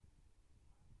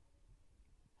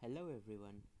Hello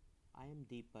everyone, I am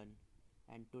Deepan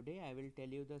and today I will tell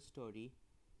you the story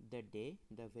The Day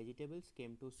the Vegetables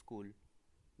Came to School,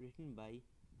 written by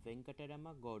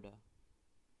Venkatarama Gowda.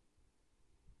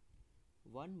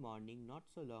 One morning not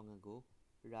so long ago,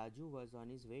 Raju was on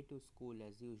his way to school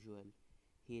as usual.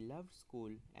 He loved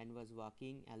school and was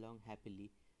walking along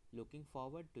happily, looking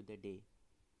forward to the day.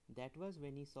 That was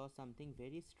when he saw something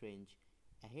very strange.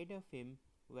 Ahead of him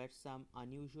were some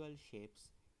unusual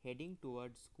shapes heading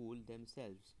towards school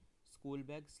themselves, school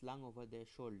bags slung over their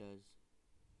shoulders.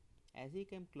 As he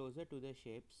came closer to the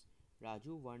shapes,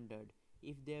 Raju wondered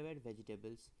if they were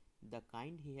vegetables, the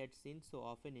kind he had seen so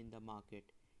often in the market.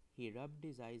 He rubbed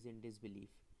his eyes in disbelief.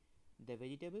 The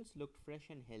vegetables looked fresh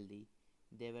and healthy.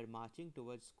 They were marching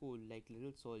towards school like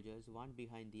little soldiers, one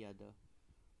behind the other.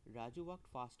 Raju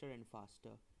walked faster and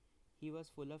faster. He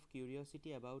was full of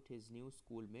curiosity about his new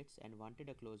schoolmates and wanted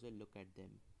a closer look at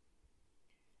them.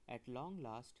 At long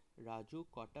last, Raju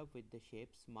caught up with the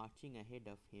shapes marching ahead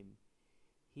of him.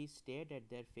 He stared at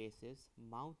their faces,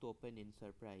 mouth open in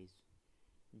surprise.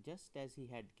 Just as he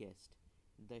had guessed,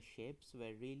 the shapes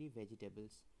were really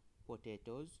vegetables: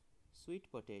 potatoes, sweet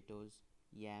potatoes,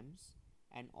 yams,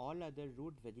 and all other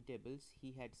root vegetables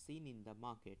he had seen in the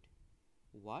market.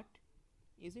 What?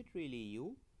 Is it really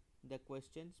you? The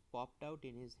questions popped out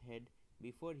in his head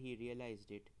before he realized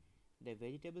it. The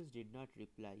vegetables did not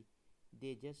reply.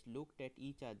 They just looked at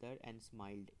each other and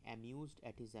smiled, amused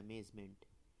at his amazement.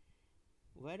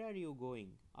 Where are you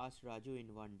going? Asked Raju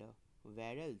in wonder.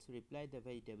 Where else? Replied the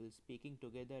vegetables, speaking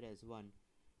together as one.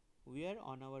 We are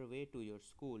on our way to your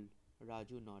school.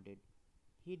 Raju nodded.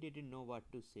 He didn't know what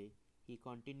to say. He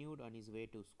continued on his way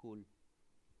to school.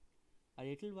 A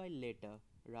little while later,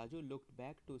 Raju looked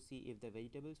back to see if the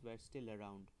vegetables were still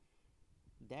around.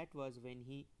 That was when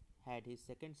he had his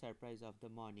second surprise of the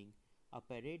morning. A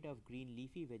parade of green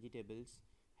leafy vegetables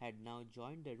had now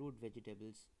joined the root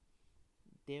vegetables.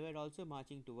 They were also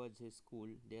marching towards his school,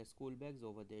 their school bags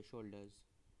over their shoulders.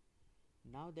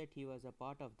 Now that he was a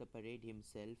part of the parade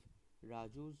himself,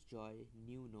 Raju's joy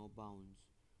knew no bounds.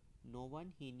 No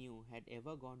one he knew had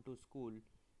ever gone to school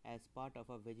as part of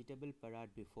a vegetable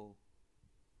parade before.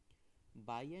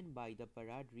 By and by the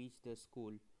parade reached the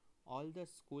school. All the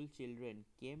school children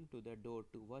came to the door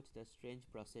to watch the strange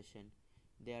procession.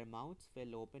 Their mouths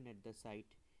fell open at the sight.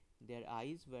 Their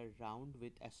eyes were round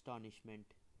with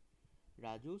astonishment.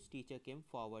 Raju's teacher came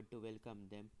forward to welcome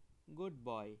them. Good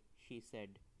boy, she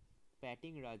said,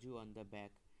 patting Raju on the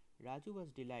back. Raju was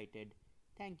delighted.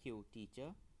 Thank you,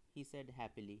 teacher, he said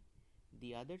happily.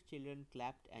 The other children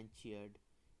clapped and cheered.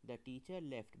 The teacher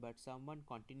left, but someone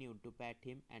continued to pat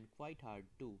him and quite hard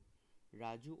too.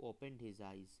 Raju opened his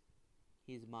eyes.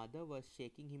 His mother was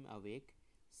shaking him awake,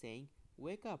 saying,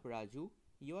 Wake up, Raju.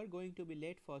 You are going to be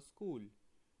late for school.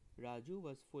 Raju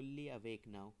was fully awake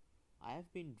now. I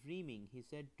have been dreaming, he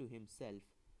said to himself.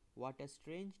 What a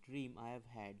strange dream I have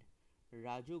had.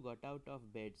 Raju got out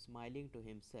of bed, smiling to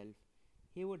himself.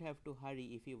 He would have to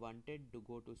hurry if he wanted to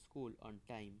go to school on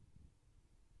time.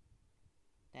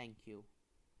 Thank you.